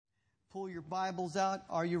Pull your Bibles out.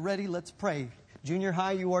 Are you ready? Let's pray. Junior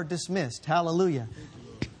high, you are dismissed. Hallelujah.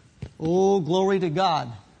 Oh, glory to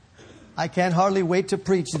God. I can't hardly wait to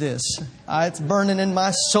preach this. It's burning in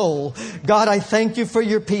my soul. God, I thank you for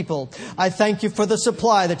your people. I thank you for the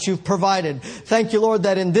supply that you've provided. Thank you, Lord,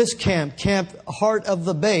 that in this Camp Heart of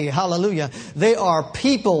the Bay, hallelujah, they are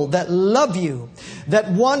people that love you,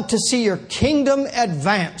 that want to see your kingdom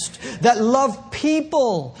advanced, that love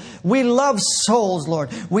people. We love souls,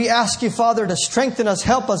 Lord. We ask you, Father, to strengthen us,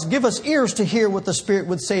 help us, give us ears to hear what the Spirit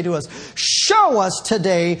would say to us. Show us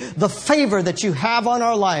today the favor that you have on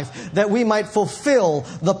our life, that we might fulfill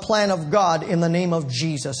the plan of God in the name of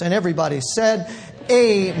Jesus. And everybody said,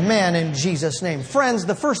 amen in Jesus' name. Friends,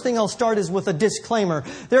 the first thing I'll start is with a disclaimer.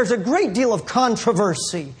 There's a great deal of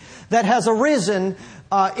controversy that has arisen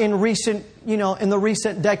in the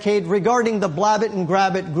recent decade regarding the Blab It and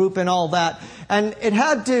Grab It group and all that. And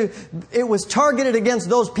it was targeted against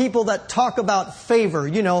those people that talk about favor.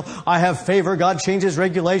 You know, I have favor, God changes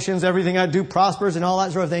regulations, everything I do prospers and all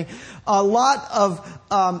that sort of thing. A lot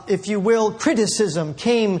of, if you will, criticism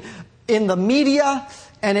came in the media.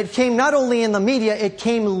 And it came not only in the media, it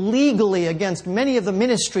came legally against many of the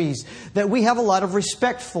ministries that we have a lot of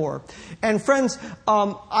respect for. And friends,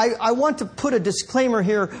 I want to put a disclaimer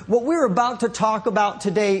here. What we're about to talk about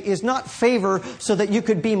today is not favor so that you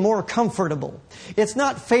could be more comfortable. It's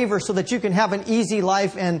not favor so that you can have an easy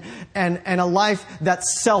life and a life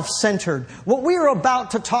that's self-centered. What we are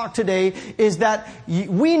about to talk today is that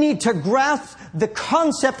we need to grasp the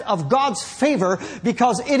concept of God's favor,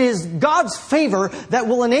 because it is God's favor that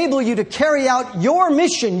will enable you to carry out your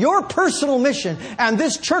mission, your personal mission, and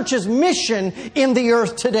this church's mission in the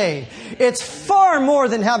earth today. It's far more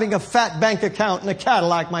than having a fat bank account and a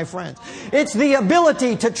Cadillac, my friends. It's the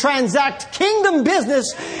ability to transact kingdom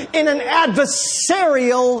business in an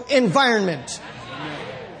adversarial environment.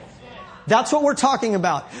 That's what we're talking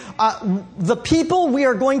about. The people we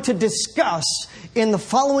are going to discuss in the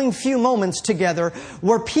following few moments together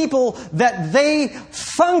were people that they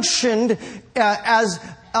functioned as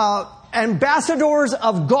ambassadors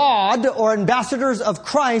of God or ambassadors of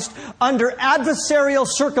Christ under adversarial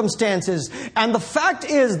circumstances. And the fact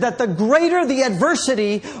is that the greater the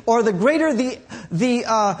adversity or the greater the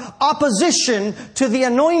opposition to the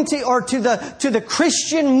anointing or to the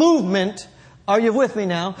Christian movement, are you with me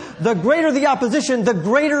now? The greater the opposition, the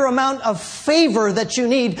greater amount of favor that you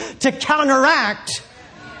need to counteract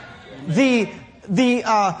the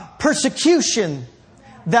persecution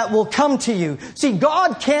that will come to you. See,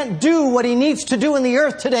 God can't do what He needs to do in the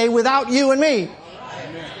earth today without you and me.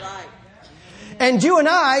 And you and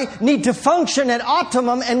I need to function at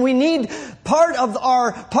optimum, and we need part of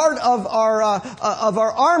our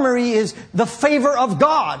armory is the favor of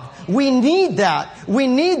God. We need that. We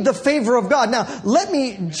need the favor of God. Now, let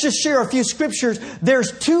me just share a few scriptures.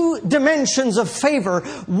 There's two dimensions of favor,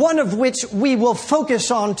 one of which we will focus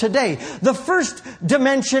on today. The first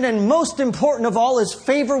dimension, and most important of all, is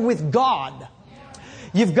favor with God.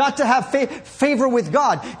 You've got to have favor with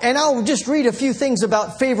God. And I'll just read a few things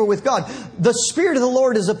about favor with God. The Spirit of the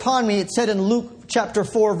Lord is upon me. It said in Luke chapter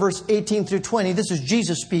 4, verse 18 through 20. This is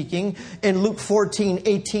Jesus speaking in Luke 14,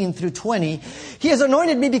 18 through 20. He has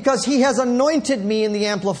anointed me because He has anointed me in the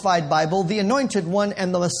Amplified Bible, the Anointed One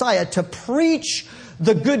and the Messiah, to preach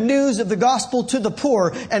the good news of the gospel to the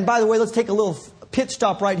poor. And by the way, let's take a little pit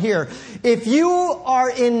stop right here. If you are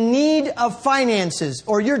in need of finances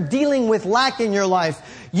or you're dealing with lack in your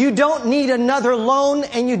life, you don't need another loan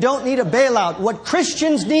and you don't need a bailout. What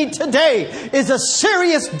Christians need today is a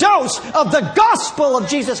serious dose of the gospel of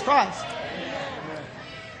Jesus Christ.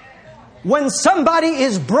 When somebody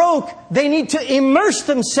is broke, they need to immerse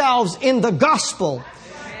themselves in the gospel,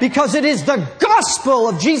 because it is the gospel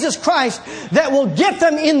of Jesus Christ that will get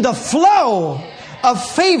them in the flow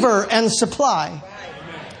of favor and supply.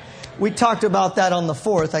 We talked about that on the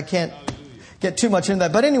 4th. I can't get too much into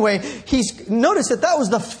that. But anyway, noticed that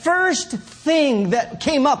was the first thing that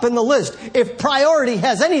came up in the list. If priority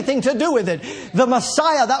has anything to do with it. The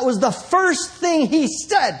Messiah, that was the first thing He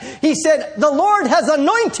said. He said, the Lord has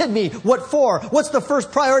anointed me. What for? What's the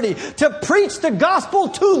first priority? To preach the gospel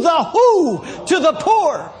to the who? To the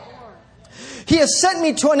poor. He has sent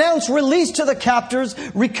me to announce release to the captives,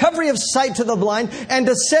 recovery of sight to the blind, and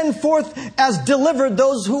to send forth as delivered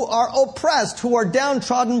those who are oppressed, who are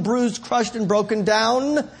downtrodden, bruised, crushed, and broken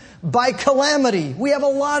down by calamity. We have a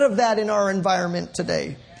lot of that in our environment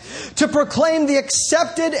today. To proclaim the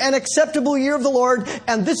accepted and acceptable year of the Lord.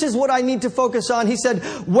 And this is what I need to focus on. He said,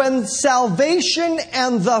 when salvation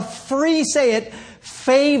and the free, say it,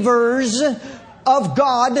 favors of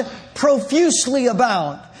God profusely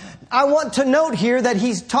abound. I want to note here that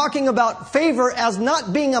he's talking about favor as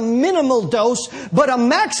not being a minimal dose, but a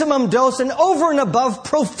maximum dose, and over and above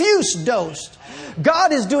profuse dose.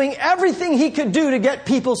 God is doing everything He could do to get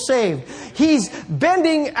people saved. He's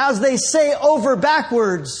bending, as they say, over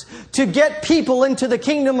backwards to get people into the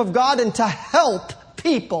kingdom of God and to help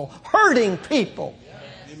people, hurting people.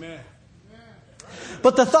 Amen.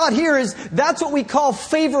 But the thought here is that's what we call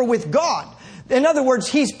favor with God. In other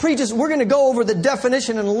words, we're going to go over the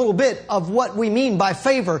definition in a little bit of what we mean by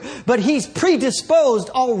favor. But He's predisposed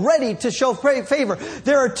already to show favor.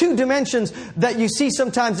 There are two dimensions that you see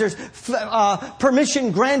sometimes. There's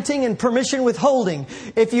permission granting and permission withholding.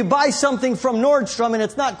 If you buy something from Nordstrom and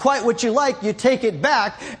it's not quite what you like, you take it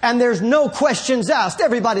back and there's no questions asked.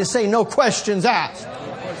 Everybody say no questions asked.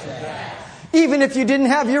 Even if you didn't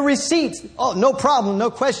have your receipts. Oh, no problem.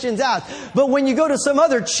 No questions asked. But when you go to some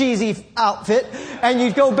other cheesy outfit and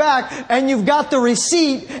you go back and you've got the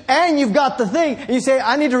receipt and you've got the thing and you say,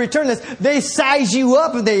 I need to return this. They size you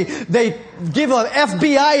up and they give an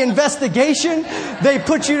FBI investigation. They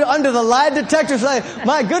put you under the lie detector. Say,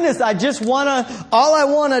 my goodness, all I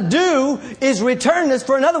want to do is return this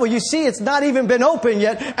for another one. You see, it's not even been opened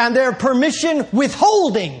yet and they're permission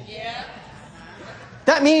withholding. Yeah.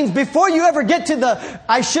 That means before you ever get to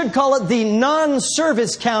I should call it the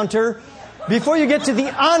non-service counter, before you get to the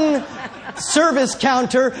un-service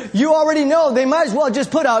counter, you already know they might as well just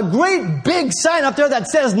put a great big sign up there that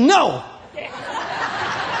says no.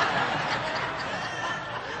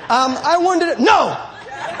 I wanted no.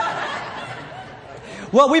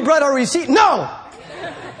 Well, we brought our receipt. No.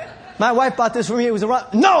 My wife bought this for me. It was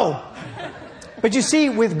no. But you see,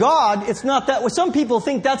 with God, it's not that way. Some people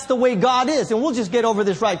think that's the way God is. And we'll just get over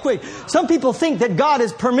this right quick. Some people think that God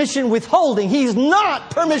is permission withholding. He's not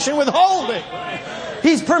permission withholding.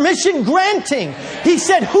 He's permission granting. He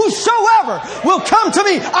said, whosoever will come to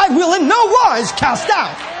me, I will in no wise cast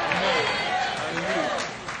out.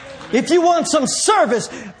 If you want some service,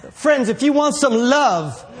 friends, if you want some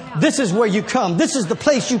love, this is where you come. This is the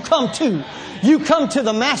place you come to. You come to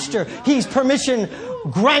the Master. He's permission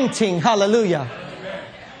granting. Hallelujah.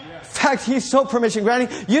 In fact, He's so permission granting,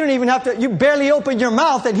 you don't even have to, you barely open your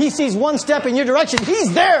mouth and He sees one step in your direction.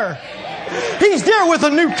 He's there. He's there with a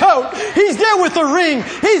new coat. He's there with a ring.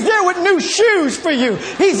 He's there with new shoes for you.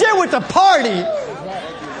 He's there with the party.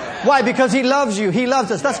 Why? Because He loves you. He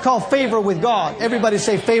loves us. That's called favor with God. Everybody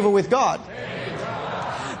say favor with God.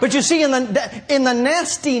 But you see, in the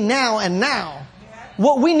nasty now and now,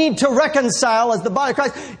 what we need to reconcile as the body of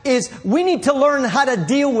Christ is we need to learn how to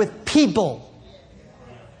deal with people.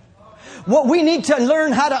 What we need to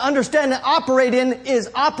learn how to understand and operate in is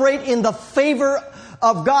operate in the favor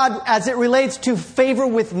of God as it relates to favor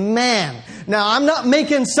with man. Now, I'm not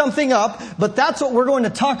making something up, but that's what we're going to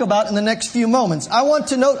talk about in the next few moments. I want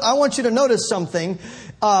you to notice something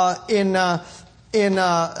in the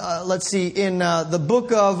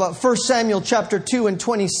book of 1 Samuel chapter 2 and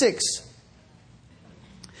 26.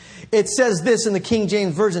 It says this in the King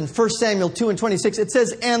James Version, 1 Samuel 2 and 26. It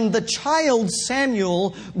says, and the child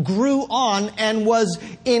Samuel grew on and was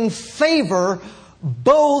in favor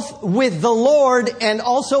both with the Lord and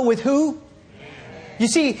also with who? You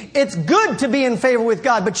see, it's good to be in favor with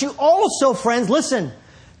God, but you also, friends, listen,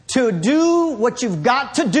 to do what you've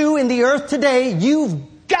got to do in the earth today, you've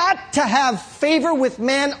got to have favor with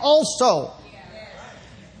man also.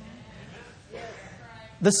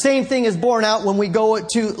 The same thing is borne out when we go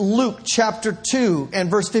to Luke chapter 2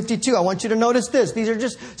 and verse 52. I want you to notice this. These are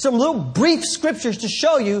just some little brief scriptures to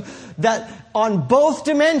show you that on both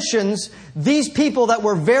dimensions, these people that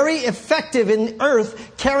were very effective in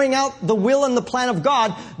earth carrying out the will and the plan of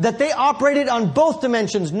God, that they operated on both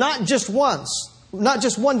dimensions, not just once. Not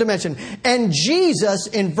just one dimension. And Jesus,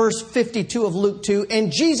 in verse 52 of Luke 2,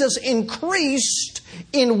 and Jesus increased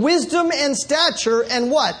in wisdom and stature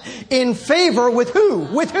and what? In favor with who?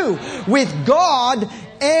 With who? With God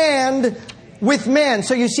and with man.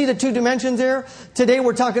 So you see the two dimensions there? Today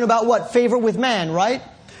we're talking about what? Favor with man, right?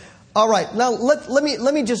 All right. Now let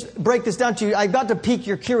me just break this down to you. I've got to pique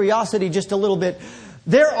your curiosity just a little bit.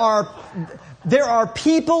 There are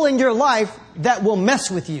people in your life that will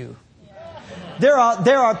mess with you. There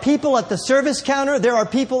are people at the service counter. There are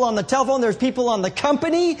people on the telephone. There's people on the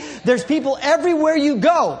company. There's people everywhere you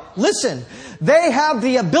go. Listen, they have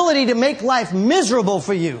the ability to make life miserable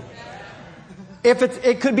for you. If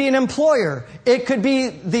it could be an employer, it could be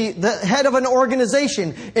the head of an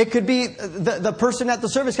organization, it could be the person at the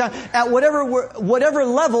service counter. At whatever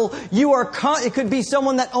level you are, it could be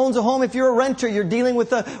someone that owns a home. If you're a renter, you're dealing with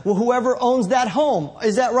whoever owns that home.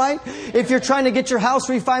 Is that right? If you're trying to get your house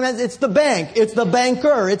refinanced, it's the bank, it's the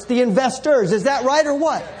banker, it's the investors. Is that right or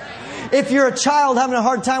what? If you're a child having a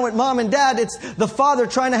hard time with mom and dad, it's the father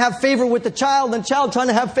trying to have favor with the child and child trying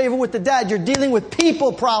to have favor with the dad. You're dealing with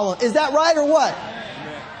people problem. Is that right or what?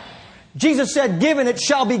 Jesus said, given it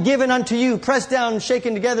shall be given unto you, pressed down,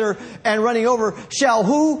 shaken together, and running over. Shall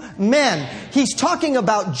who? Men. He's talking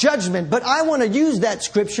about judgment, but I want to use that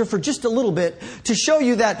scripture for just a little bit to show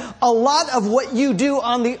you that a lot of what you do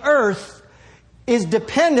on the earth is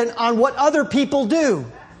dependent on what other people do.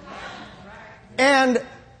 And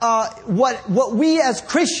what we as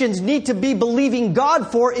Christians need to be believing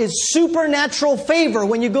God for is supernatural favor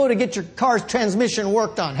when you go to get your car's transmission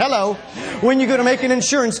worked on. Hello. When you go to make an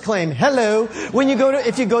insurance claim. Hello. When you go to,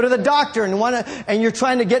 if you go to the doctor and you're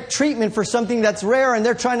trying to get treatment for something that's rare and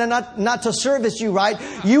they're trying to not to service you right,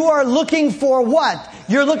 you are looking for what?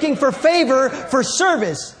 You're looking for favor for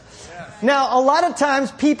service. Now, a lot of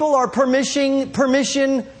times people are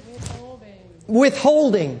permission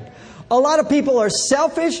withholding. A lot of people are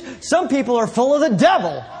selfish. Some people are full of the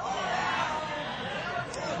devil.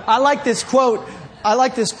 I like this quote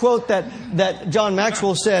that John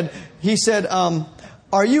Maxwell said. He said,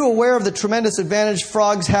 are you aware of the tremendous advantage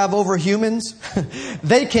frogs have over humans?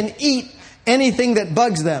 They can eat anything that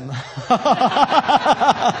bugs them.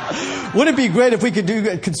 Wouldn't it be great if we could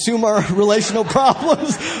consume our relational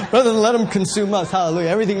problems rather than let them consume us? Hallelujah.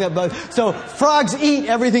 Everything that bugs. So frogs eat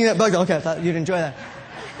everything that bugs them. Okay, I thought you'd enjoy that.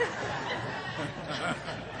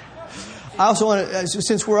 I also want to,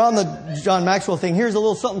 since we're on the John Maxwell thing, here's a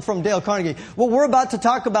little something from Dale Carnegie. What we're about to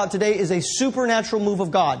talk about today is a supernatural move of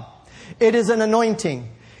God. It is an anointing.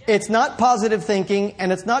 It's not positive thinking,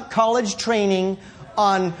 and it's not college training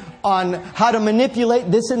on how to manipulate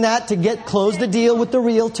this and that to close the deal with the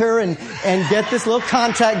realtor and get this little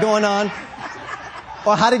contract going on.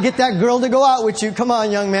 Or how to get that girl to go out with you. Come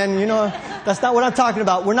on, young man. You know, that's not what I'm talking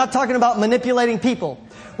about. We're not talking about manipulating people.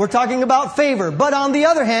 We're talking about favor. But on the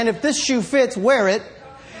other hand, if this shoe fits, wear it.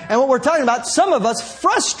 And what we're talking about, some of us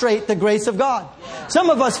frustrate the grace of God. Some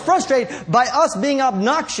of us frustrate by us being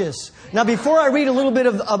obnoxious. Now, before I read a little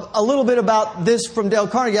bit about this from Dale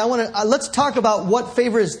Carnegie, I want to let's talk about what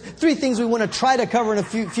favor is. 3 things we want to try to cover in a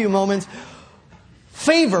few moments.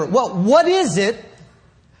 Favor. Well, what is it?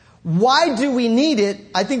 Why do we need it?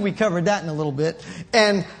 I think we covered that in a little bit.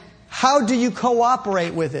 And how do you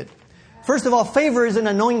cooperate with it? First of all, favor is an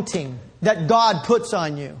anointing that God puts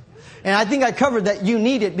on you. And I think I covered that you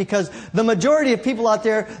need it because the majority of people out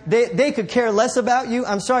there, they could care less about you.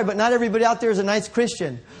 I'm sorry, but not everybody out there is a nice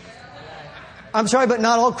Christian. I'm sorry, but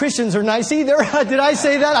not all Christians are nice either. Did I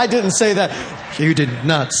say that? I didn't say that. You did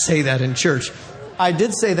not say that in church. I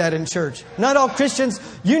did say that in church. Not all Christians.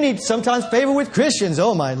 You need sometimes favor with Christians.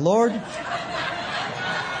 Oh, my Lord.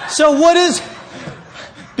 So what is...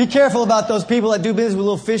 Be careful about those people that do business with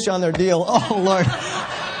little fish on their deal. Oh, Lord.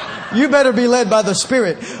 You better be led by the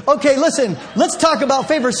Spirit. Okay, listen. Let's talk about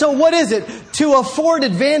favor. So what is it? To afford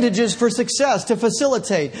advantages for success, to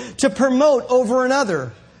facilitate, to promote over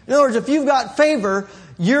another. In other words, if you've got favor,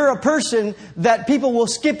 you're a person that people will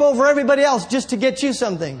skip over everybody else just to get you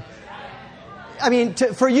something. I mean,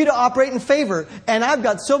 for you to operate in favor. And I've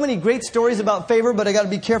got so many great stories about favor, but I got to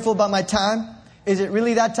be careful about my time. Is it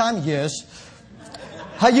really that time? Yes.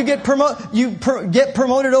 How you get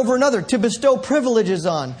promoted over another, to bestow privileges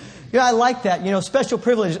on. Yeah, I like that. You know, special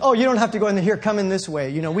privileges. Oh, you don't have to go in here. Come in this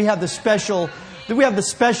way. You know, we have the special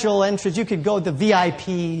entrance. You could go the VIP.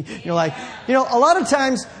 A lot of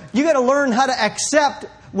times you got to learn how to accept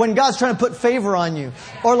when God's trying to put favor on you.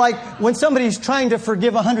 Or like when somebody's trying to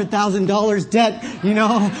forgive $100,000 debt,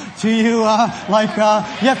 to you, you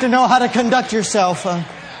have to know how to conduct yourself.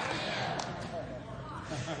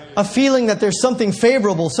 A feeling that there's something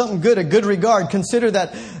favorable, something good, a good regard. Consider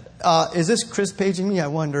that, is this Chris paging me? I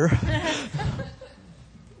wonder.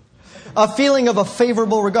 A feeling of a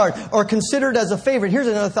favorable regard or considered as a favorite. Here's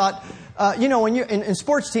another thought. When you're in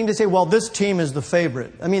sports team, they say, well, this team is the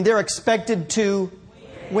favorite. I mean, they're expected to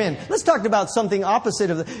win. Let's talk about something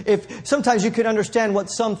opposite of if sometimes you could understand what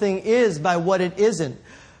something is by what it isn't.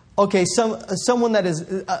 Okay, someone that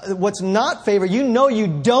is what's not favor,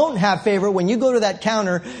 you don't have favor when you go to that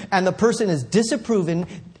counter and the person is disapproving,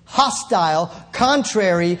 hostile,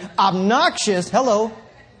 contrary, obnoxious. Hello.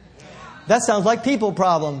 That sounds like people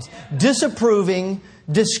problems. Disapproving,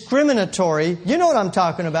 discriminatory. You know what I'm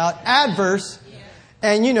talking about. Adverse.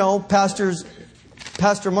 And Pastor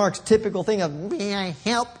Mark's typical thing of, may I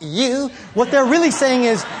help you? What they're really saying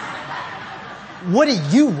is, what do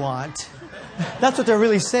you want? That's what they're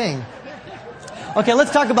really saying. Okay,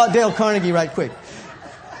 let's talk about Dale Carnegie right quick.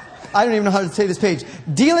 I don't even know how to say this page.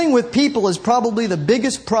 Dealing with people is probably the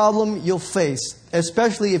biggest problem you'll face,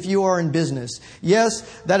 especially if you are in business. Yes,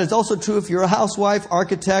 that is also true if you're a housewife,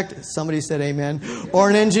 architect, somebody said amen, or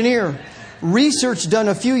an engineer. Research done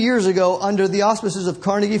a few years ago under the auspices of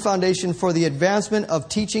Carnegie Foundation for the Advancement of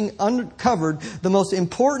Teaching uncovered the most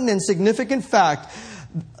important and significant fact,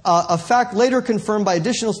 a fact later confirmed by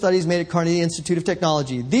additional studies made at Carnegie Institute of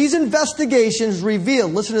Technology. These investigations reveal,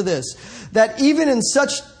 listen to this, that even in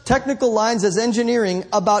such technical lines as engineering,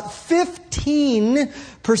 about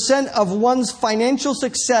 15% of one's financial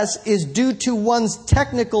success is due to one's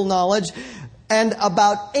technical knowledge, and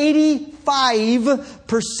about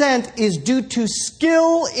 85% is due to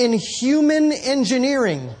skill in human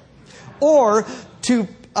engineering, or to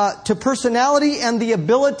personality and the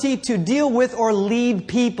ability to deal with or lead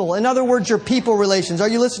people. In other words, your people relations. Are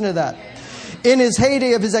you listening to that? In his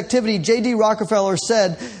heyday of his activity, J.D. Rockefeller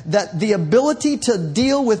said that the ability to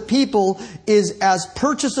deal with people is as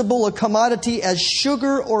purchasable a commodity as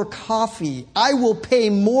sugar or coffee. I will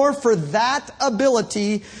pay more for that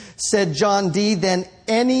ability, said John Dee, than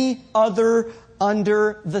any other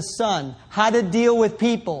under the sun. How to deal with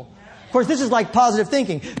people. Of course, this is like positive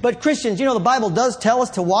thinking. But Christians, you know, the Bible does tell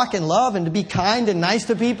us to walk in love and to be kind and nice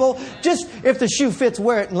to people. Just if the shoe fits,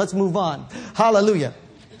 wear it and let's move on. Hallelujah.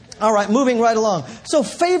 All right, moving right along. So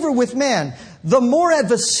favor with man. The more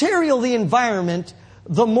adversarial the environment,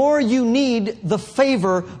 the more you need the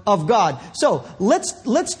favor of God. So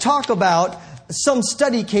let's talk about some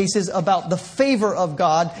study cases about the favor of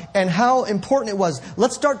God and how important it was.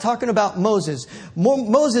 Let's start talking about Moses.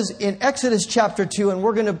 Moses in Exodus chapter 2, and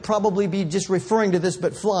we're going to probably be just referring to this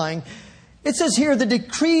but flying. It says here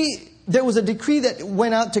there was a decree that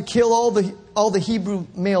went out to kill all the Hebrew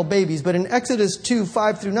male babies. But in Exodus 2,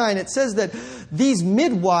 5 through 9, it says that these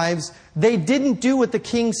midwives, they didn't do what the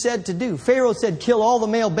king said to do. Pharaoh said, kill all the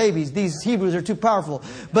male babies. These Hebrews are too powerful.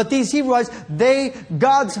 But these Hebrew wives,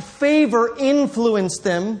 God's favor influenced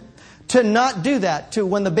them to not do that. To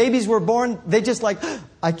when the babies were born, they just like,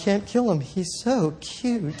 I can't kill him. He's so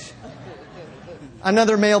cute.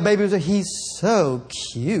 Another male baby was like, he's so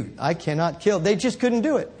cute. I cannot kill. They just couldn't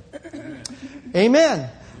do it. Amen.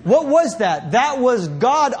 What was that? That was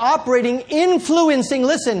God influencing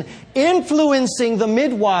the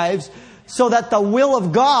midwives so that the will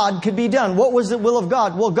of God could be done. What was the will of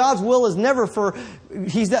God? Well, God's will is never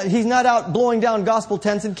He's not out blowing down gospel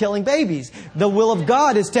tents and killing babies. The will of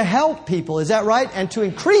God is to help people. Is that right? And to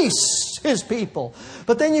increase His people.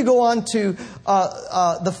 But then you go on to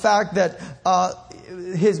the fact that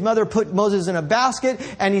his mother put Moses in a basket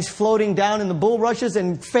and he's floating down in the bulrushes,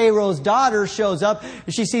 and Pharaoh's daughter shows up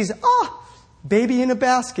and she sees, baby in a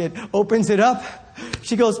basket, opens it up.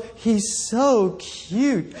 She goes, he's so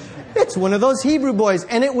cute. It's one of those Hebrew boys.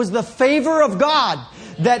 And it was the favor of God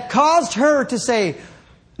that caused her to say,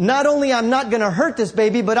 not only I'm not going to hurt this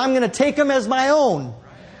baby, but I'm going to take him as my own.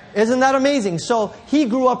 Isn't that amazing? So he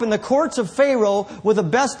grew up in the courts of Pharaoh with the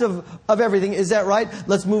best of everything. Is that right?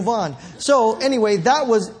 Let's move on. So anyway, that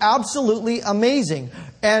was absolutely amazing.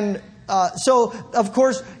 And so, of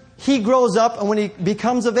course, he grows up, and when he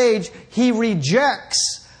becomes of age, he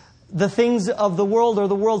rejects the things of the world or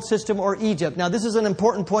the world system or Egypt. Now, this is an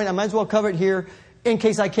important point. I might as well cover it here in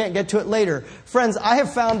case I can't get to it later. Friends, I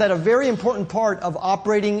have found that a very important part of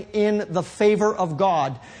operating in the favor of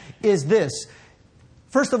God is this.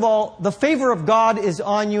 First of all, the favor of God is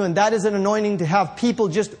on you, and that is an anointing to have people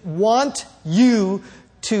just want you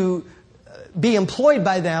to be employed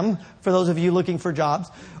by them, for those of you looking for jobs,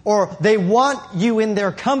 or they want you in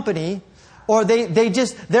their company, or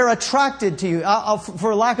they're attracted to you.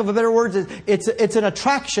 For lack of a better word, it's an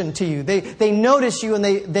attraction to you. They notice you and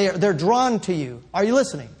they're drawn to you. Are you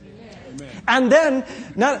listening? And then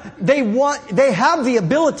they have the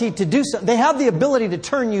ability to do something. They have the ability to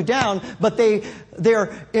turn you down, but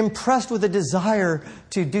they're impressed with a desire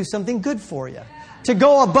to do something good for you, to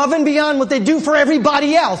go above and beyond what they do for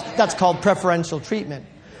everybody else. That's called preferential treatment.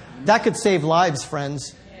 That could save lives,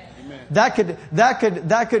 friends. That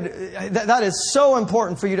is so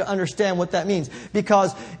important for you to understand what that means.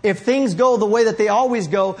 Because if things go the way that they always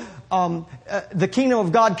go, the kingdom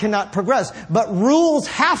of God cannot progress. But rules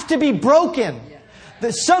have to be broken.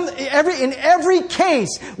 In every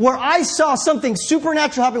case where I saw something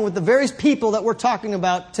supernatural happen with the various people that we're talking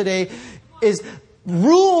about today, is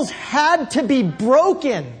rules had to be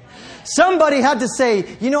broken. Somebody had to say,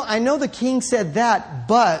 I know the king said that,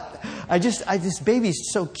 but this baby's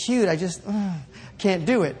so cute. I just can't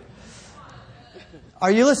do it.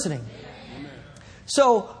 Are you listening?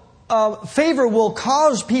 So, favor will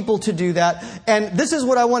cause people to do that. And this is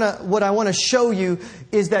what I want to show you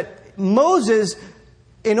is that Moses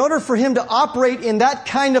in order for him to operate in that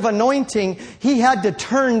kind of anointing, he had to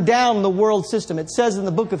turn down the world system. It says in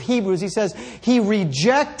the book of Hebrews, he says he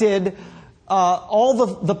rejected all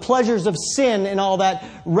the pleasures of sin and all that.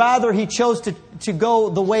 Rather, he chose to go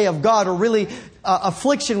the way of God, or really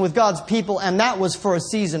affliction with God's people, and that was for a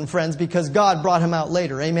season, friends, because God brought him out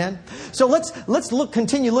later. Amen? So let's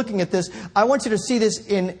continue looking at this. I want you to see this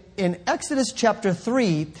in Exodus chapter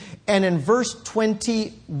 3 and in verse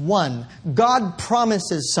 21. God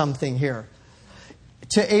promises something here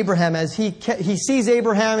to Abraham as he sees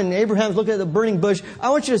Abraham, and Abraham's looking at the burning bush. I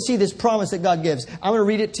want you to see this promise that God gives. I'm going to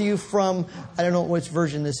read it to you from, I don't know which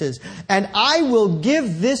version this is. And I will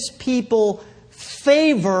give this people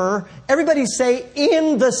favor. Everybody say,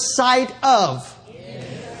 in the sight of.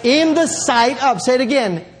 In the sight of. Say it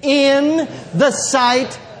again. In the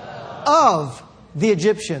sight of the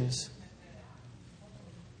Egyptians.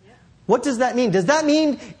 What does that mean? Does that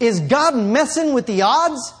mean, is God messing with the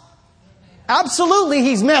odds? Absolutely,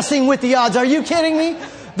 He's messing with the odds. Are you kidding me?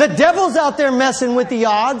 The devil's out there messing with the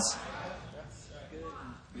odds.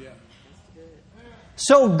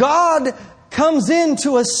 So God comes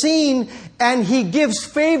into a scene and He gives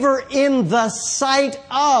favor in the sight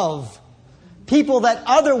of people that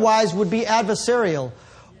otherwise would be adversarial.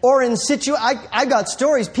 Or in I got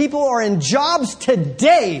stories. People are in jobs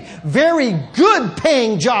today, very good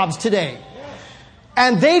paying jobs today.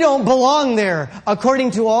 And they don't belong there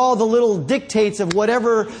according to all the little dictates of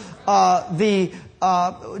whatever the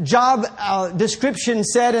job description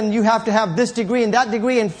said, and you have to have this degree and that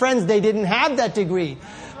degree. And friends, they didn't have that degree,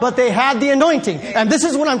 but they had the anointing. And this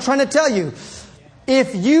is what I'm trying to tell you.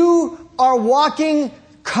 If you are walking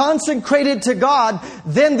consecrated to God,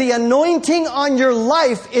 then the anointing on your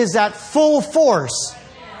life is at full force.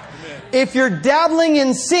 If you're dabbling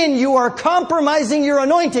in sin, you are compromising your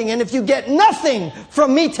anointing. And if you get nothing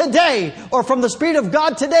from me today or from the Spirit of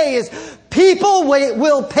God today, is people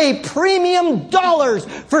will pay premium dollars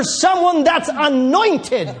for someone that's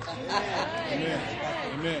anointed.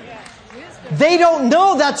 Amen. They don't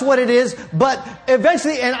know that's what it is, but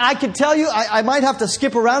eventually, and I can tell you, I might have to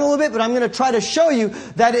skip around a little bit, but I'm going to try to show you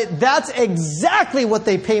that that's exactly what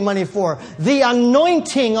they pay money for. The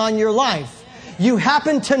anointing on your life. You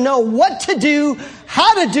happen to know what to do,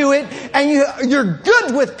 how to do it, and you're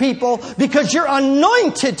good with people because you're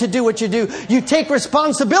anointed to do what you do. You take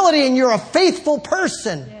responsibility and you're a faithful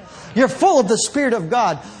person. You're full of the Spirit of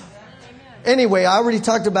God. Anyway, I already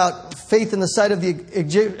talked about faith in the sight of the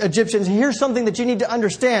Egyptians. Here's something that you need to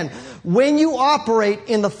understand. When you operate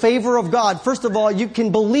in the favor of God, first of all, you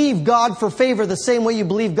can believe God for favor the same way you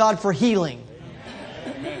believe God for healing.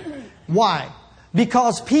 Why?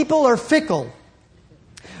 Because people are fickle.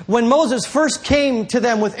 When Moses first came to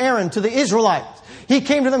them with Aaron, to the Israelites, he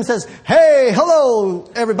came to them and says, "Hey, hello,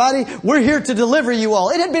 everybody. We're here to deliver you all."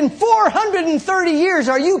 It had been 430 years.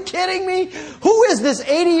 Are you kidding me? Who is this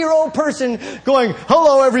 80-year-old person going,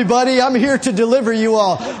 "Hello, everybody. I'm here to deliver you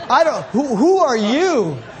all"? Who are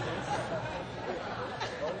you?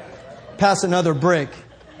 Pass another brick.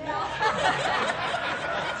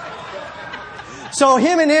 So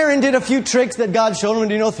him and Aaron did a few tricks that God showed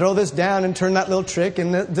them. Throw this down and turn that little trick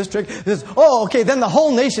and this trick. Oh, okay. Then the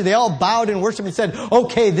whole nation, they all bowed and worshiped and said,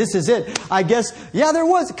 "Okay, this is it." I guess, yeah, there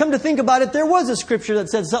was. Come to think about it, there was a scripture that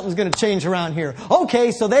said something's going to change around here.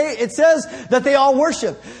 Okay, so it says that they all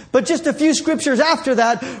worship. But just a few scriptures after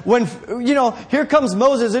that, when, here comes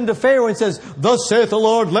Moses into Pharaoh and says, "Thus saith the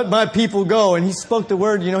Lord, let my people go." And he spoke the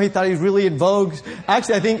word. He thought he was really in vogue.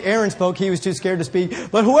 Actually, I think Aaron spoke. He was too scared to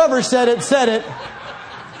speak. But whoever said it, said it.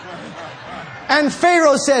 And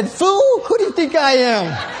Pharaoh said, "Fool, who do you think I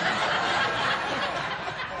am?"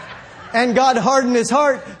 And God hardened his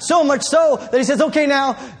heart so much so that he says, "Okay,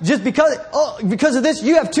 now, just because of this,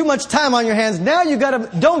 you have too much time on your hands. Now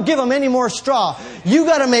don't give them any more straw. You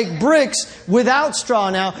got to make bricks without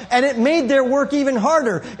straw now." And it made their work even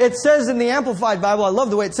harder. It says in the Amplified Bible, I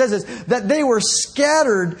love the way it says this, that they were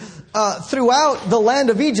scattered throughout the land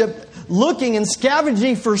of Egypt, looking and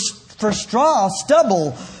scavenging for straw,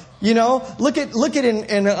 stubble. Look at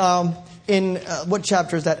in what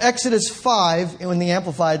chapter is that? Exodus 5 in the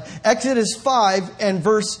Amplified. Exodus 5 and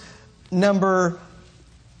verse number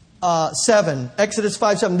 7. Exodus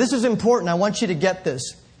 5:7. This is important. I want you to get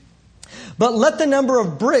this. "But let the number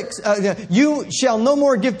of bricks, you shall no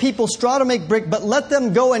more give people straw to make brick, but let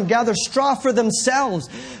them go and gather straw for themselves.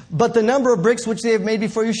 But the number of bricks which they have made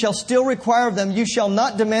before you shall still require of them. You shall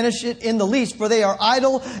not diminish it in the least, for they are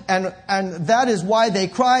idle, and that is why they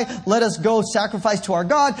cry, 'Let us go sacrifice to our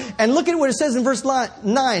God.'" And look at what it says in verse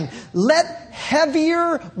 9. "Let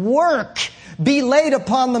heavier work be laid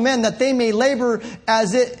upon the men, that they may labor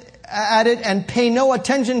as at it and pay no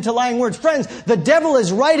attention to lying words. Friends, the devil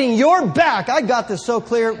is riding your back. I got this so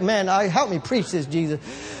clear. Man, help me preach this, Jesus.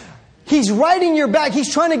 He's riding your back.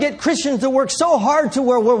 He's trying to get Christians to work so hard to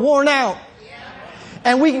where we're worn out.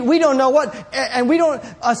 And we don't know what, and we don't,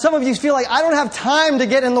 some of you feel like, I don't have time to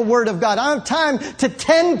get in the Word of God. I don't have time to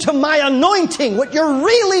tend to my anointing, what you're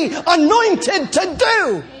really anointed to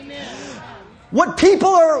do. What people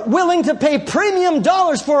are willing to pay premium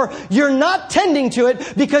dollars for, you're not tending to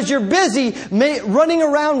it because you're busy running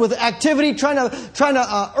around with activity, trying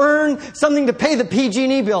to earn something to pay the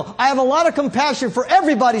PG&E bill. I have a lot of compassion for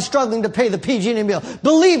everybody struggling to pay the PG&E bill.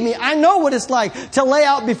 Believe me, I know what it's like to lay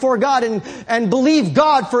out before God and believe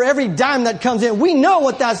God for every dime that comes in. We know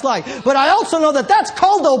what that's like. But I also know that that's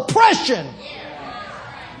called oppression.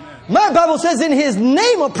 My Bible says in His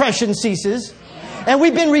name oppression ceases. And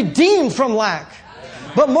we've been redeemed from lack.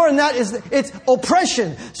 But more than that, it's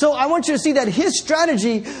oppression. So I want you to see that His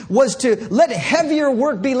strategy was to let heavier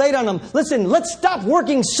work be laid on Him. Listen, let's stop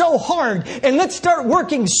working so hard and let's start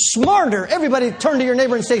working smarter. Everybody turn to your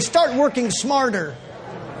neighbor and say, start working smarter.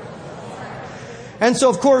 And so,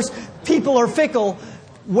 of course, people are fickle.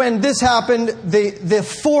 When this happened, the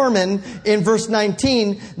foreman in verse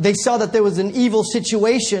 19, they saw that there was an evil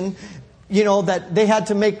situation. You know, that they had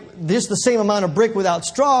to make just the same amount of brick without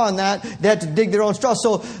straw and that. They had to dig their own straw.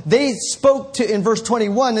 So they spoke in verse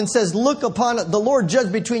 21 and says, look upon the Lord judge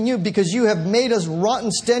between you because you have made us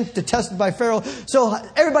rotten stench detested by Pharaoh. So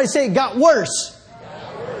everybody say it got worse.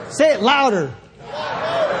 Say it louder.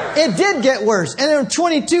 It did get worse. And in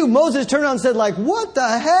 22, Moses turned around and said, like, what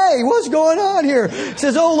the hey? What's going on here? He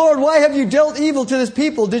says, oh Lord, why have you dealt evil to this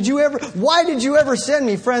people? Why did you ever send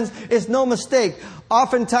me? Friends, it's no mistake.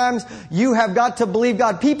 Oftentimes, you have got to believe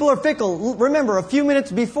God. People are fickle. Remember, a few minutes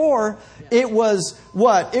before, it was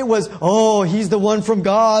what? It was, oh, He's the one from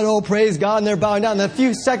God. Oh, praise God. And they're bowing down. And a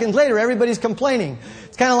few seconds later, everybody's complaining.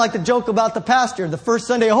 It's kind of like the joke about the pastor. The first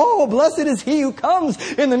Sunday, oh, blessed is he who comes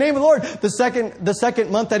in the name of the Lord. The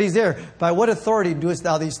second month that he's there, by what authority doest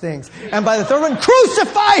thou these things? And by the third one,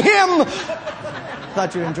 crucify him!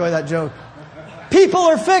 Thought you'd enjoy that joke. People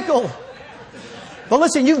are fickle. But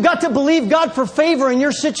listen, you've got to believe God for favor in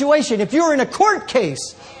your situation. If you're in a court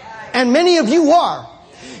case, and many of you are,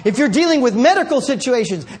 if you're dealing with medical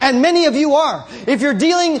situations, and many of you are, if you're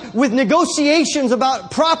dealing with negotiations about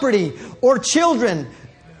property or children,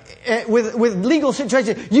 with legal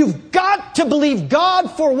situations, you've got to believe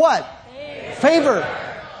God for what? Favor.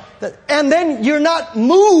 And then you're not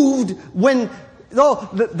moved when, oh,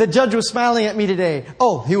 the judge was smiling at me today.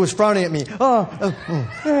 Oh, he was frowning at me.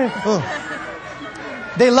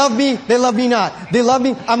 They love me not. They love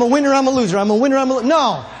me, I'm a winner, I'm a loser. I'm a winner, I'm a loser.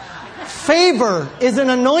 No. Favor is an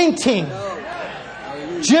anointing.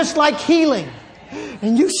 Just like healing.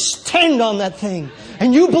 And you stand on that thing.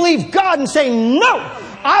 And you believe God and say, no,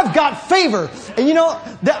 I've got favor. And you know,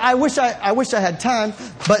 I wish I had time.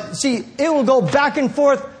 But see, it will go back and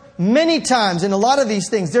forth many times in a lot of these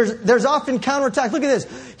things. There's often counterattack. Look at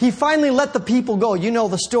this. He finally let the people go. You know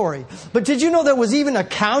the story. But did you know there was even a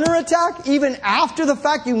counterattack? Even after the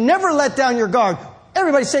fact, you never let down your guard.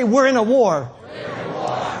 Everybody say, we're in a war.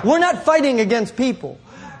 We're not fighting against people.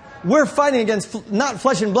 We're fighting against not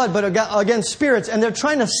flesh and blood, but against spirits. And they're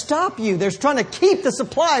trying to stop you. They're trying to keep the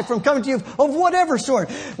supply from coming to you of whatever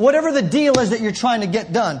sort. Whatever the deal is that you're trying to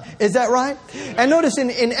get done. Is that right? And notice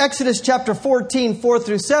in Exodus chapter 14, 4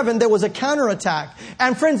 through 7, there was a counterattack.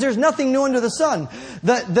 And friends, there's nothing new under the sun.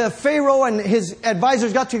 The Pharaoh and his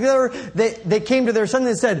advisors got together. They came to their son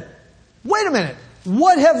and said, wait a minute.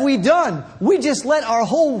 What have we done? We just let our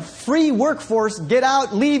whole free workforce get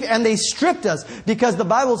out, leave, and they stripped us. Because the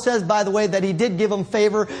Bible says, by the way, that He did give them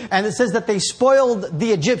favor. And it says that they spoiled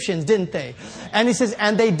the Egyptians, didn't they? And He says,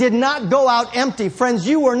 and they did not go out empty. Friends,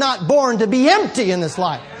 you were not born to be empty in this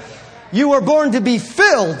life. You were born to be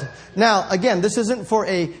filled. Now, again, this isn't for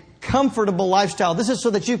a comfortable lifestyle. This is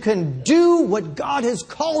so that you can do what God has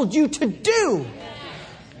called you to do.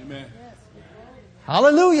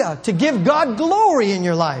 Hallelujah. To give God glory in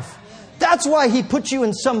your life. That's why He put you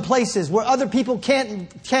in some places where other people can't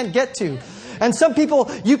get to. And some people,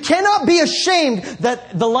 you cannot be ashamed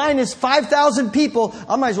that the line is 5,000 people.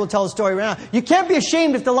 I might as well tell a story right now. You can't be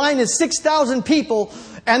ashamed if the line is 6,000 people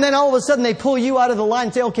and then all of a sudden they pull you out of the line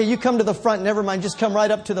and say, okay, you come to the front. Never mind, just come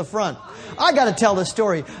right up to the front. I got to tell this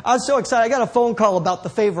story. I was so excited. I got a phone call about the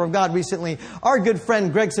favor of God recently. Our good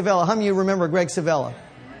friend Greg Savella. How many of you remember Greg Savella?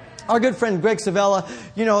 Our good friend Greg Savella,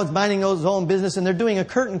 you know, is minding his own business, and they're doing a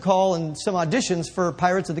curtain call and some auditions for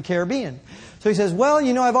Pirates of the Caribbean. So he says, well,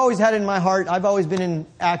 you know, I've always had it in my heart. I've always been in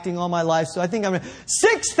acting all my life, so I think I'm going to...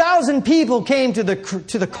 6,000 people came to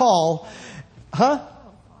the call. Huh?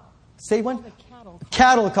 Say one?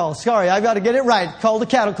 Cattle call. Sorry, I've got to get it right. Called a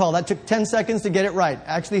cattle call. That took 10 seconds to get it right.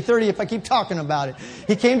 Actually 30 if I keep talking about it.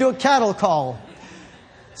 He came to a cattle call.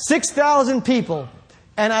 6,000 people.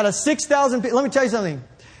 And out of 6,000 people, let me tell you something.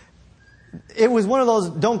 It was one of those,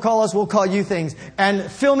 don't call us, we'll call you things. And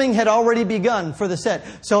filming had already begun for the set.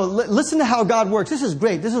 So listen to how God works. This is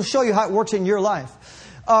great. This will show you how it works in your life.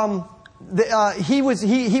 He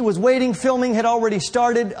was waiting. Filming had already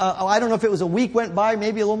started. I don't know if it was a week went by,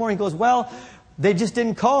 maybe a little more. He goes, well, they just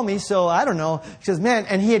didn't call me, so I don't know. He says, man,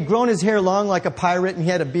 and he had grown his hair long like a pirate, and he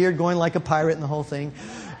had a beard going like a pirate and the whole thing.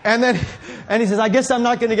 And he says, I guess I'm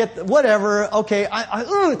not going to get, whatever, okay,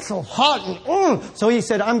 it's so hot. So he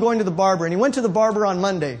said, I'm going to the barber. And he went to the barber on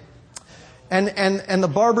Monday. And the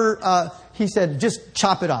barber, he said, just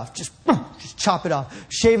chop it off. Just chop it off.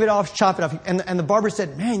 Shave it off, chop it off. And the barber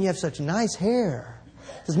said, man, you have such nice hair.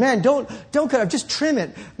 He says, man, don't cut it off. Just trim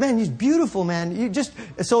it. Man, you're beautiful, man. You just,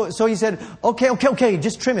 so he said, okay,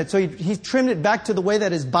 just trim it. So he trimmed it back to the way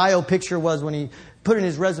that his bio picture was when he put in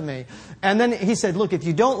his resume. And then he said, look, if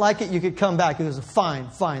you don't like it, you could come back. He goes, fine,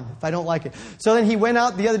 if I don't like it. So then he went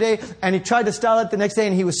out the other day and he tried to style it the next day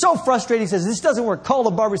and he was so frustrated. He says, this doesn't work. Call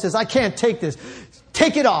the barber. He says, I can't take this.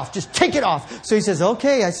 Take it off. Just take it off. So he says,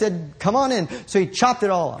 okay. I said, come on in. So he chopped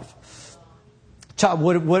it all off.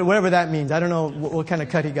 Whatever that means. I don't know what kind of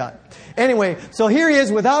cut he got. Anyway, so here he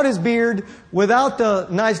is without his beard, without the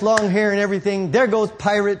nice long hair and everything. There goes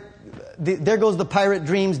the pirate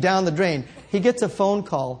dreams down the drain. He gets a phone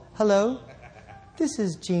call. Hello, this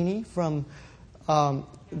is Jeannie from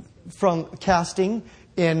casting,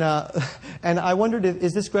 and I wondered,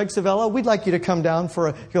 is this Greg Savella? We'd like you to come down for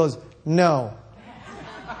a. He goes, no.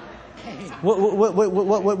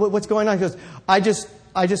 What's going on? He goes, I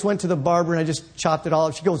just went to the barber and I just chopped it all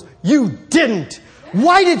off. She goes, you didn't.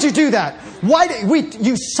 Why did you do that?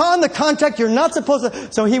 You saw in the contract you're not supposed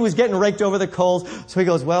to. So he was getting raked over the coals. So he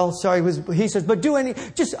goes, well, sorry. He says, but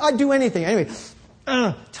I'd do anything. Anyway,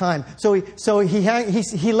 time. So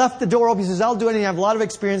he left the door open. He says, I'll do anything. I have a lot of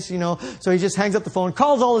experience, So he just hangs up the phone,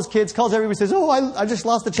 calls all his kids, calls everybody, says, oh, I just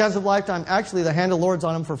lost the chance of a lifetime. Actually, the hand of the Lord's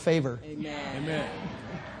on him for favor. Amen.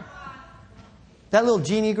 That little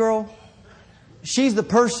Jeannie girl, she's the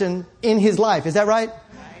person in his life. Is that right?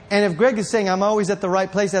 And if Greg is saying, I'm always at the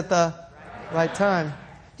right place at the right time,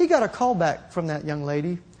 he got a call back from that young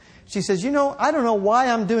lady. She says, I don't know why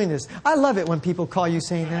I'm doing this. I love it when people call you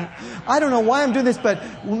saying that. I don't know why I'm doing this, but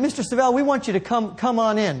Mr. Savella, we want you to come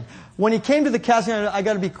on in. When he came to the casting, I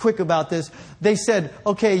got to be quick about this. They said,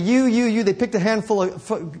 okay, you. They picked a handful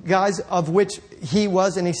of guys, of which he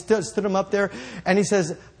was, and he stood him up there. And he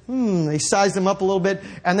says, they sized him up a little bit.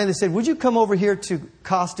 And then they said, would you come over here to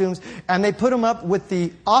costumes? And they put him up with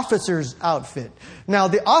the officer's outfit. Now,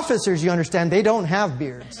 the officers, you understand, they don't have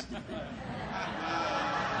beards.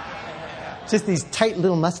 Just these tight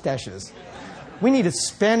little mustaches. We need a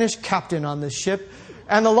Spanish captain on this ship.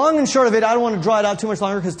 And the long and short of it, I don't want to draw it out too much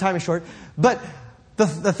longer because time is short. But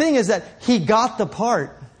the thing is that he got the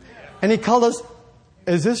part. And he called us,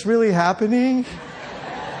 is this really happening?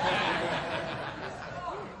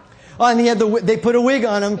 Oh, and they put a wig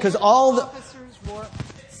on him because all the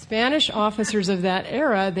Spanish officers of that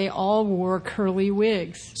era, they all wore curly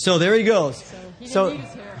wigs. So there he goes. So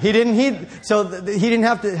he didn't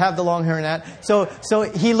have to have the long hair in that. So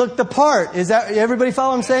he looked the part. Is that everybody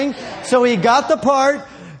follow what I'm saying? So he got the part.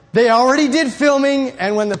 They already did filming,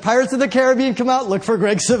 and when the Pirates of the Caribbean come out, look for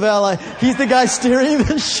Greg Savella. He's the guy steering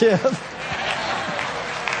the ship.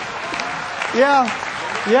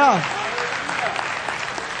 Yeah.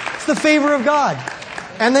 It's the favor of God.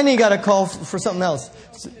 And then he got a call for something else.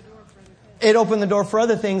 It opened the door for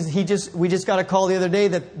other things. We just got a call the other day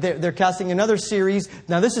that they're casting another series.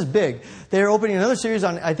 Now this is big. They're opening another series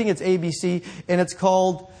on, I think it's ABC, and it's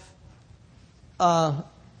called, I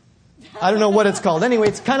don't know what it's called. Anyway,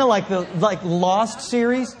 it's kind of like the Lost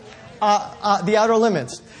series, The Outer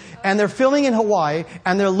Limits. And they're filming in Hawaii,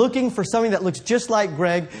 and they're looking for somebody that looks just like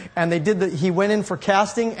Greg. And he went in for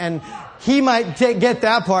casting, and he might get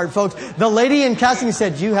that part, folks. The lady in casting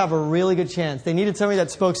said, you have a really good chance. They needed somebody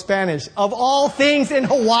that spoke Spanish. Of all things in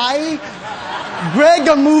Hawaii? Greg,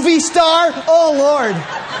 a movie star? Oh, Lord.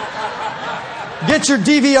 Get your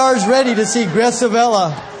DVRs ready to see Greg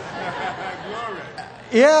Savella.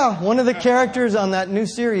 Yeah, one of the characters on that new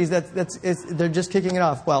series, they're just kicking it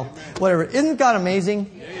off. Well, whatever. Isn't God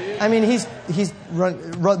amazing? I mean, he's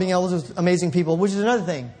rubbing elbows with amazing people, which is another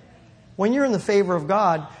thing. When you're in the favor of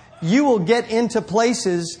God, you will get into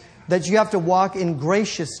places that you have to walk in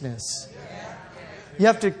graciousness. You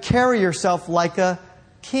have to carry yourself like a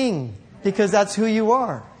king, because that's who you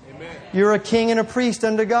are. You're a king and a priest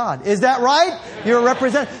unto God. Is that right? You're a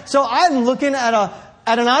representative. So I'm looking at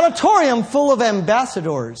an auditorium full of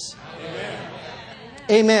ambassadors.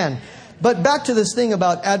 Amen. But back to this thing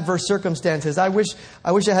about adverse circumstances. I wish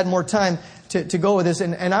I had more time to go with this,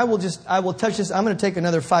 and I will touch this. I'm going to take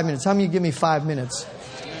another 5 minutes. How many of you give me 5 minutes?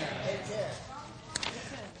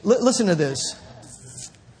 Listen to this.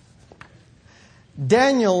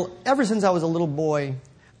 Daniel, ever since I was a little boy,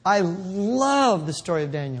 I love the story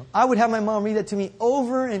of Daniel. I would have my mom read that to me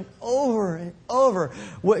over and over and over.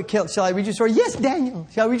 Shall I read your story? Yes, Daniel.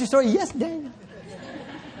 Shall I read your story? Yes, Daniel.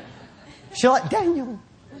 Daniel.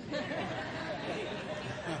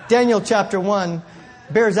 Daniel chapter 1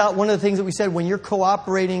 bears out one of the things that we said. When you're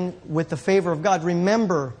cooperating with the favor of God,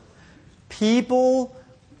 remember, people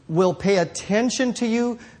will pay attention to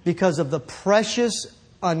you because of the precious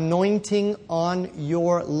anointing on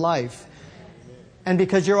your life. And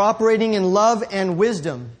because you're operating in love and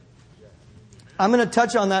wisdom. I'm going to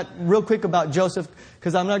touch on that real quick about Joseph,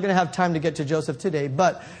 because I'm not going to have time to get to Joseph today.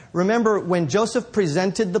 But remember, when Joseph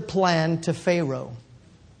presented the plan to Pharaoh,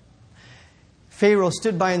 Pharaoh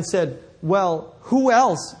stood by and said, well, who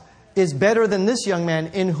else is better than this young man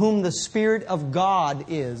in whom the Spirit of God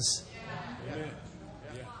is?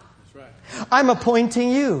 I'm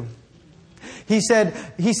appointing you. He said,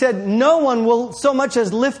 no one will so much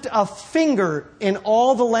as lift a finger in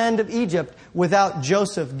all the land of Egypt without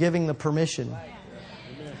Joseph giving the permission.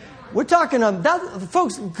 We're talking about,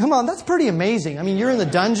 folks, come on, that's pretty amazing. I mean, you're in the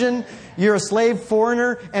dungeon, you're a slave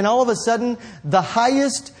foreigner, and all of a sudden, the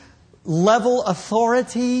highest level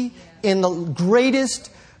authority in the greatest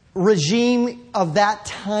regime of that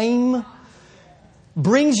time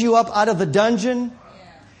brings you up out of the dungeon.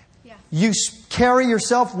 You carry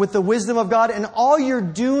yourself with the wisdom of God, and all you're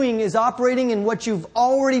doing is operating in what you've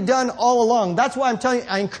already done all along. That's why I'm telling you,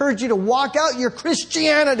 I encourage you to walk out your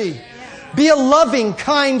Christianity. Be a loving,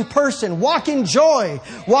 kind person. Walk in joy.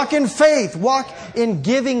 Walk in faith. Walk in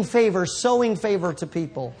giving favor, sowing favor to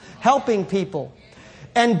people, helping people.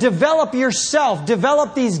 And develop yourself.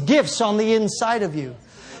 Develop these gifts on the inside of you.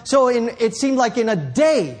 So it seemed like in a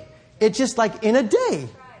day. It's just like in a day.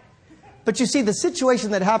 But you see, the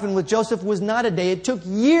situation that happened with Joseph was not a day. It took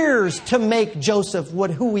years to make Joseph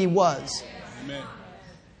who he was. Amen.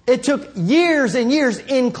 It took years and years,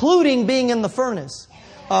 including being in the furnace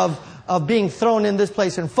of being thrown in this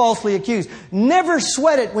place and falsely accused. Never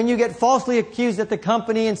sweat it when you get falsely accused at the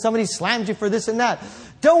company and somebody slams you for this and that.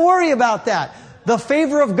 Don't worry about that. The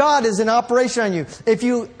favor of God is in operation on you. If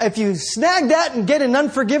you snag that and get an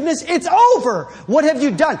unforgiveness, it's over. What have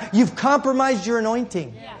you done? You've compromised your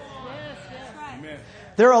anointing. Yeah.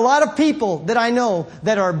 There are a lot of people that I know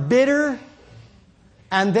that are bitter,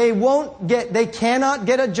 and they cannot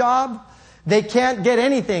get a job. They can't get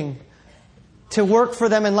anything to work for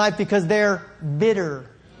them in life because they're bitter.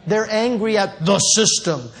 They're angry at the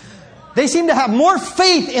system. They seem to have more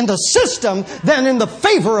faith in the system than in the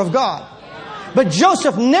favor of God. But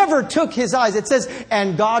Joseph never took his eyes. It says,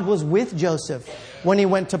 and God was with Joseph when he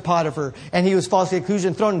went to Potiphar, and he was falsely accused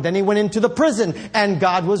and thrown. Then he went into the prison, and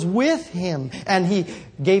God was with him, and he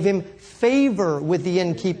gave him favor with the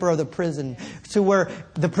innkeeper of the prison, to where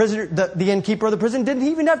the innkeeper of the prison didn't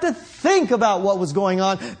even have to think about what was going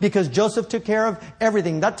on because Joseph took care of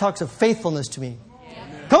everything. That talks of faithfulness to me.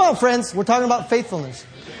 Come on, friends. We're talking about faithfulness.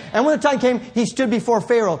 And when the time came, he stood before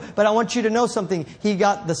Pharaoh. But I want you to know something. He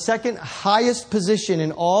got the second highest position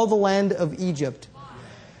in all the land of Egypt.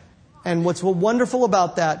 And what's wonderful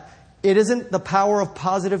about that, it isn't the power of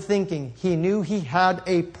positive thinking. He knew he had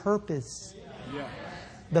a purpose.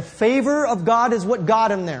 The favor of God is what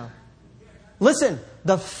got him there. Listen,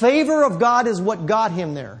 the favor of God is what got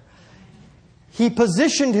him there. He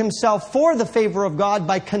positioned himself for the favor of God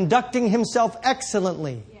by conducting himself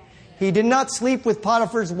excellently. He did not sleep with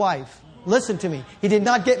Potiphar's wife. Listen to me. He did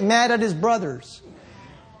not get mad at his brothers.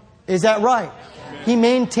 Is that right? He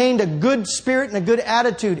maintained a good spirit and a good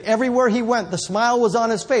attitude. Everywhere he went, the smile was on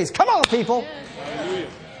his face. Come on, people.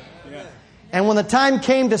 And when the time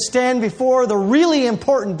came to stand before the really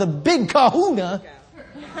important, the big kahuna,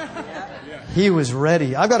 he was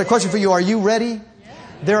ready. I've got a question for you. Are you ready?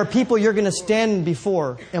 There are people you're going to stand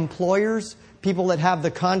before. Employers, people that have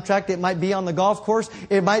the contract. It might be on the golf course.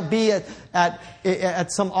 It might be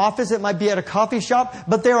at some office. It might be at a coffee shop.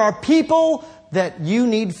 But there are people that you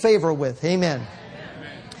need favor with. Amen.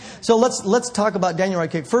 So let's talk about Daniel right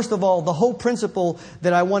quick. First of all, the whole principle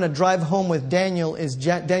that I want to drive home with Daniel is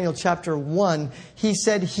Daniel chapter 1. He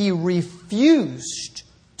said he refused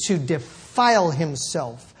to defile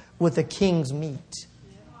himself with the king's meat.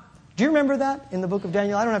 Do you remember that in the book of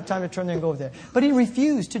Daniel? I don't have time to turn there and go over there. But he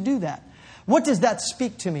refused to do that. What does that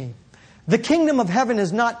speak to me? The kingdom of heaven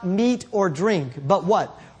is not meat or drink, but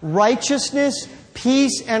what? Righteousness,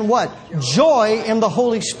 peace, and what? Joy in the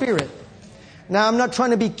Holy Spirit. Now, I'm not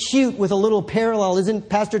trying to be cute with a little parallel. Isn't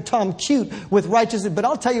Pastor Tom cute with righteousness? But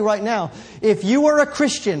I'll tell you right now, if you are a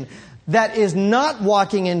Christian that is not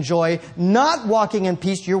walking in joy, not walking in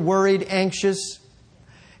peace, you're worried, anxious,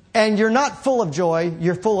 and you're not full of joy,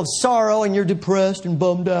 you're full of sorrow, and you're depressed and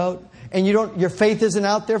bummed out, and your faith isn't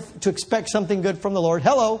out there to expect something good from the Lord.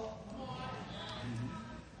 Hello.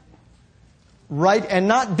 Right, and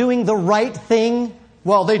not doing the right thing.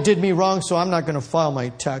 Well, they did me wrong, so I'm not going to file my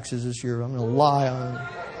taxes this year. I'm going to lie on it.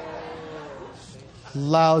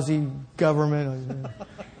 Lousy government.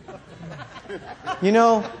 You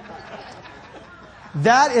know,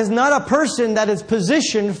 that is not a person that is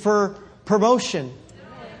positioned for promotion.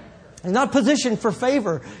 It's not positioned for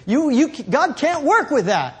favor. God can't work with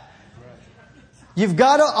that. You've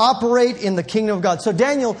got to operate in the kingdom of God. So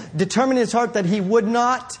Daniel determined in his heart that he would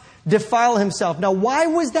not defile himself. Now, why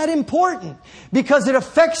was that important? Because it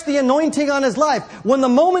affects the anointing on his life. When the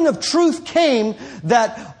moment of truth came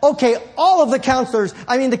that, okay, all of the counselors,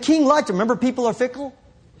 the king liked them. Remember, people are fickle?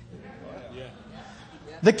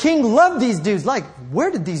 The king loved these dudes. Like,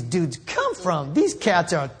 where did these dudes come from? These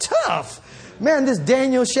cats are tough. Man, this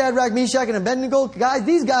Daniel, Shadrach, Meshach, and Abednego, guys,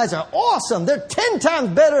 these guys are awesome. They're 10 times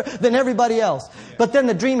better than everybody else. But then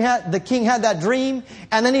the king had that dream,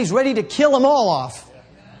 and then he's ready to kill them all off.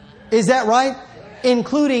 Is that right?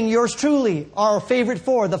 Including yours truly, our favorite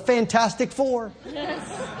four, the Fantastic Four. Yes.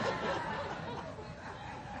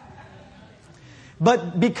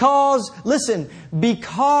 But because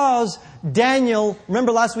Daniel,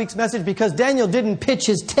 remember last week's message, because Daniel didn't pitch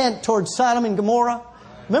his tent towards Sodom and Gomorrah.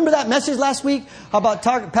 Remember that message last week?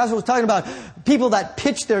 Pastor was talking about people that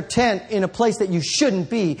pitch their tent in a place that you shouldn't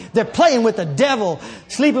be. They're playing with the devil,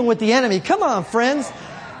 sleeping with the enemy. Come on, friends.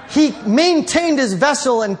 He maintained his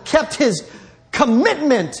vessel and kept his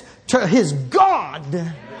commitment to his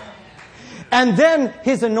God. And then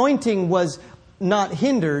his anointing was not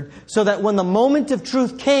hindered, so that when the moment of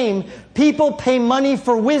truth came, people pay money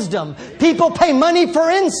for wisdom. People pay money for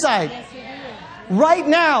insight. Right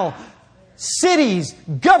now, cities,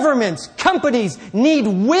 governments, companies need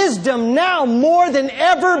wisdom now more than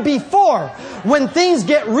ever before. When things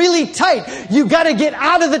get really tight, you got to get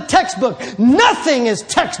out of the textbook. Nothing is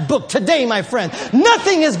textbook today, my friend.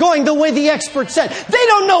 Nothing is going the way the experts said. They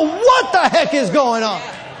don't know what the heck is going on.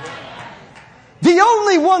 The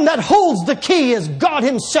only one that holds the key is God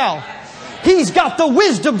Himself. He's got the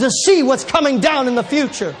wisdom to see what's coming down in the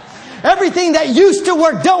future. Everything that used to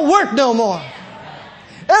work don't work no more.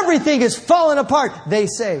 Everything is falling apart, they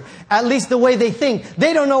say. At least the way they think.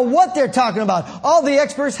 They don't know what they're talking about. All the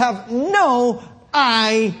experts have no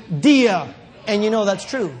idea. And you know that's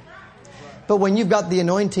true. But when you've got the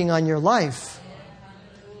anointing on your life,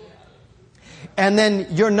 and then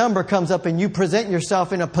your number comes up and you present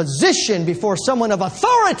yourself in a position before someone of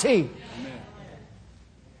authority,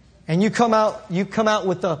 and you come out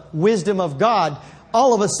with the wisdom of God,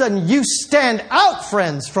 all of a sudden you stand out,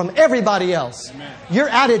 friends, from everybody else. Amen. Your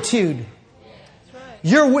attitude,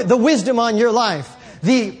 the wisdom on your life,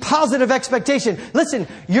 the positive expectation. Listen,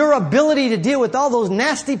 your ability to deal with all those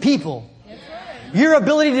nasty people, your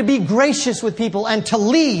ability to be gracious with people and to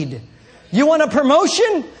lead. You want a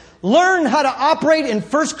promotion? Learn how to operate in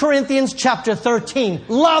 1 Corinthians chapter 13.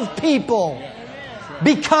 Love people.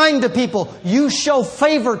 Be kind to people. You show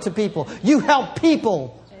favor to people. You help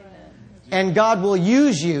people. And God will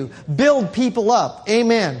use you. Build people up.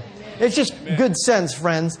 Amen. It's just good sense,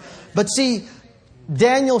 friends. But see,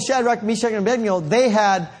 Daniel, Shadrach, Meshach, and Abednego, they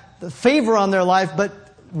had the favor on their life, but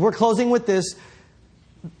we're closing with this.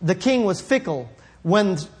 The king was fickle.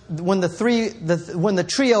 When the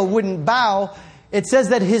trio wouldn't bow, it says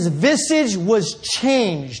that his visage was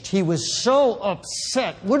changed. He was so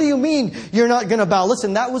upset. What do you mean you're not going to bow?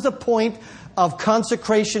 Listen, that was a point of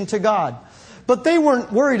consecration to God. But they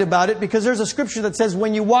weren't worried about it, because there's a scripture that says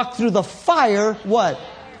when you walk through the fire, what?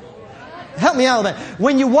 Help me out with that.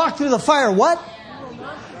 When you walk through the fire, what?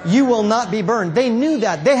 You will not be burned. They knew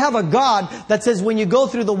that. They have a God that says when you go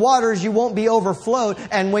through the waters, you won't be overflowed.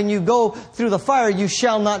 And when you go through the fire, you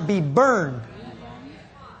shall not be burned.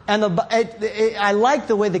 And I like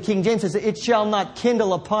the way the King James says, it shall not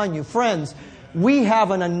kindle upon you. Friends, we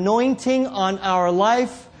have an anointing on our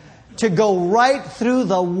life to go right through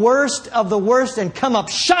the worst of the worst and come up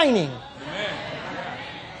shining. Amen.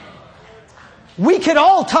 We could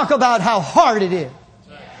all talk about how hard it is.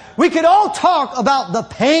 We could all talk about the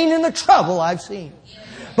pain and the trouble I've seen.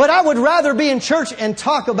 But I would rather be in church and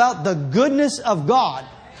talk about the goodness of God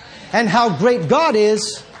and how great God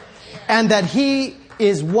is and that He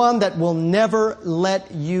is one that will never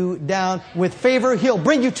let you down. With favor, He'll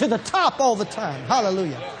bring you to the top all the time.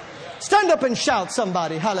 Hallelujah. Stand up and shout,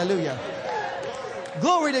 somebody. Hallelujah.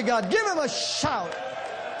 Glory to God. Give Him a shout.